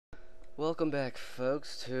Welcome back,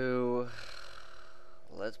 folks, to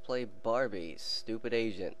Let's Play Barbie, Stupid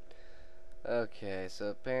Agent. Okay, so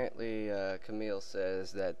apparently Camille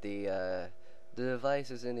says that the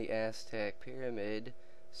device is in the Aztec pyramid.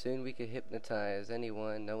 Soon we can hypnotize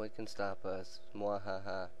anyone. No one can stop us.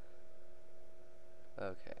 Mwahaha.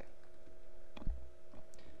 Okay.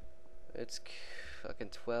 It's fucking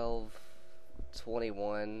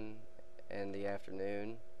 12:21 in the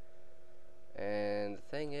afternoon. And the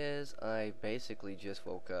thing is, I basically just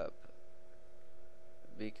woke up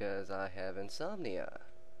because I have insomnia.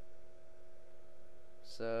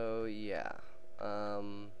 So yeah,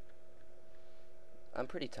 I'm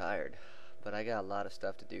pretty tired, but I got a lot of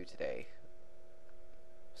stuff to do today.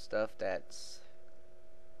 Stuff that's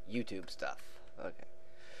YouTube stuff. Okay,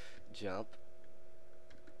 jump.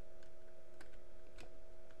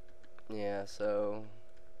 Yeah, so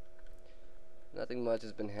nothing much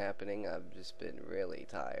has been happening. I've just been really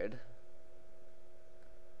tired.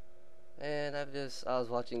 And I was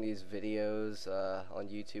watching these videos on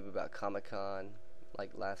YouTube about Comic-Con,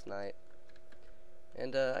 like last night.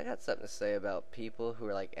 And I got something to say about people who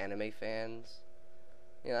are like anime fans.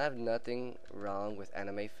 You know, I have nothing wrong with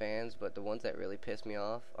anime fans, but the ones that really piss me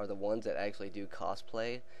off are the ones that actually do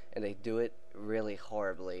cosplay, and they do it really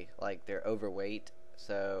horribly. Like, they're overweight,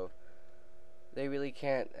 so they really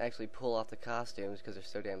can't actually pull off the costumes because they're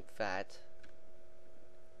so damn fat.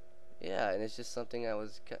 Yeah, and it's just something I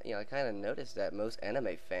kind of noticed that most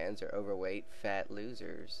anime fans are overweight, fat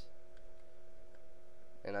losers.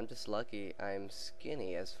 And I'm just lucky I'm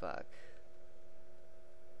skinny as fuck.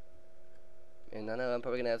 And I know I'm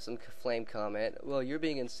probably gonna have some flame comment. Well, you're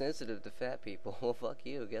being insensitive to fat people. Well, fuck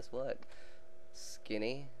you. Guess what?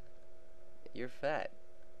 Skinny, you're fat.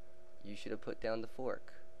 You should have put down the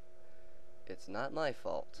fork. It's not my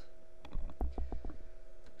fault.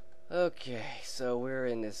 Okay, so we're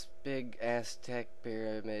in this big Aztec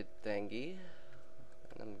pyramid thingy.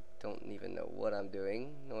 And I don't even know what I'm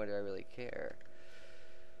doing, nor do I really care.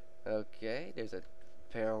 Okay, there's a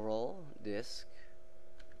barrel roll, disc.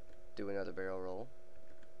 Do another barrel roll.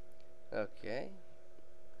 Okay.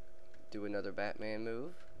 Do another Batman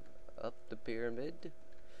move. Up the pyramid.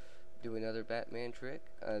 Do another Batman trick.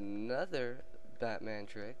 Another Batman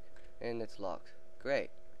trick. And it's locked. Great.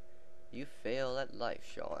 You fail at life,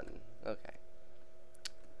 Sean. Okay.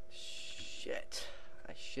 Shit.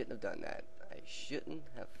 I shouldn't have done that. I shouldn't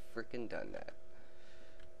have freaking done that.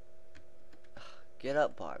 Get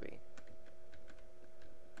up, Barbie.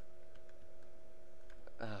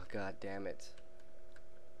 Oh, god damn it.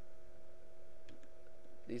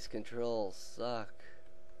 These controls suck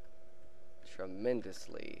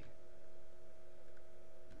tremendously.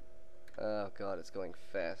 Oh god, it's going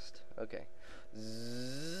fast. Okay.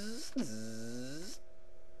 Zzz, zzz.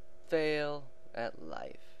 Fail at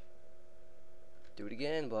life. Do it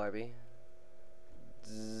again, Barbie.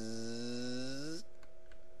 Zzz.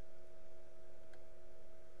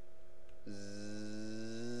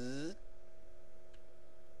 Zzz.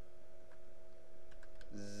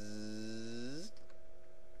 Zzz.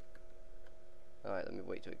 Alright, let me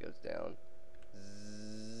wait till it goes down.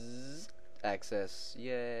 Zzz. Access.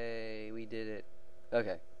 Yay, we did it.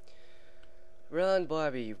 Okay. Run,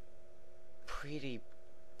 Barbie, you pretty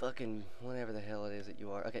fucking whatever the hell it is that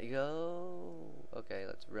you are. Okay, go. Okay,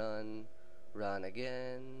 let's run. Run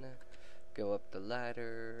again. Go up the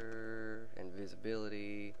ladder.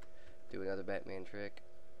 Invisibility. Do another Batman trick.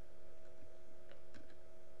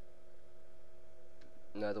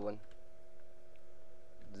 Another one.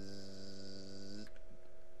 Zzz.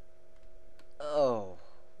 Oh,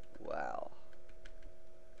 wow.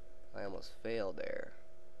 I almost failed there.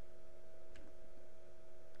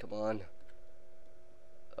 Come on.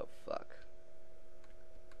 Oh, fuck.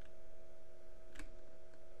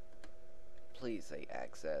 Please say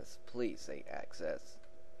access. Please say access.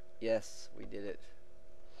 Yes, we did it.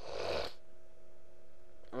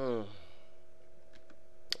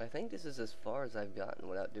 I think this is as far as I've gotten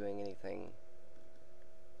without doing anything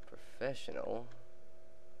professional.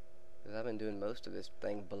 Because I've been doing most of this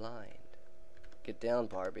thing blind. Get down,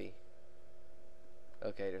 Barbie.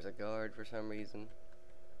 Okay, there's a guard for some reason.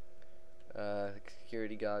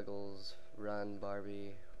 Security goggles. Run,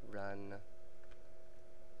 Barbie. Run.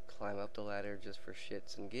 Climb up the ladder just for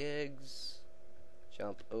shits and gigs.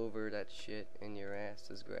 Jump over that shit in your ass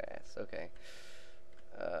is grass. Okay.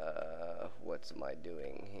 What's am I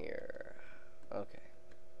doing here? Okay.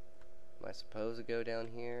 Am I supposed to go down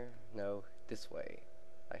here? No, this way.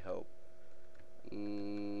 I hope.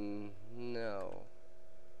 No.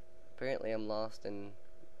 Apparently I'm lost and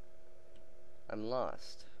I'm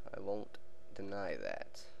lost. I won't deny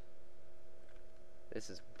that.